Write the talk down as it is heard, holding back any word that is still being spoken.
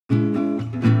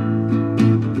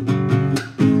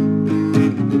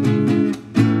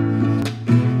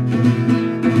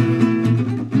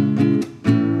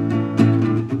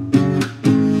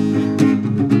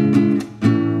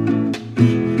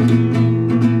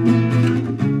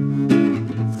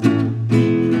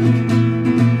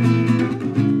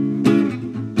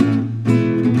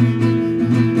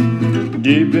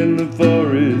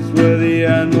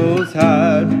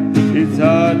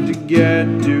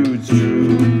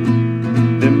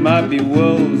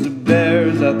wolves or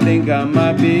bears. I think I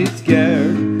might be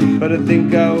scared, but I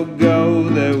think I will go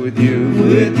there with you.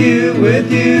 With you,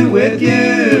 with you, with you.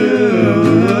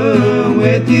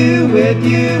 With you, with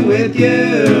you, with you.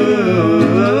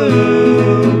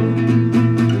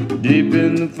 Deep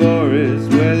in the forest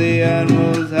where the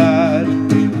animals hide,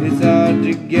 it's hard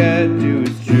to get to,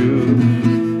 it's true.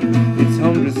 It's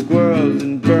home to squirrels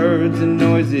and birds and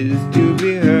noises to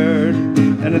be heard,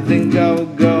 and I think I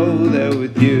will go there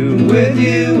with you. With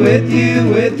you, with you,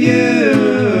 with you.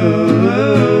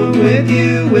 With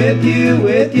you, with you,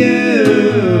 with you.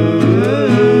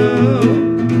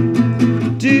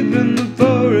 Deep in the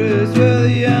forest where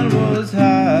the animals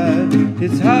hide,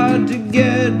 it's hard to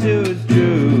get to, it's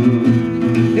true.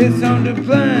 It's home to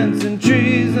plants and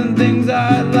trees and things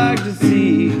I'd like to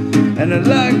see, and I'd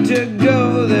like to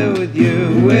go there with you.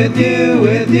 With you,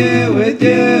 with you, with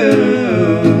you.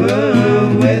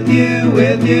 With you,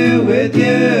 with you, with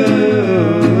you.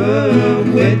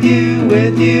 With you,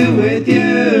 with you, with you.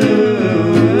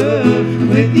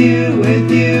 With you, with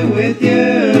you, with you.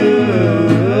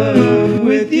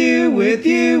 With you, with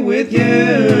you, with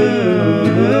you.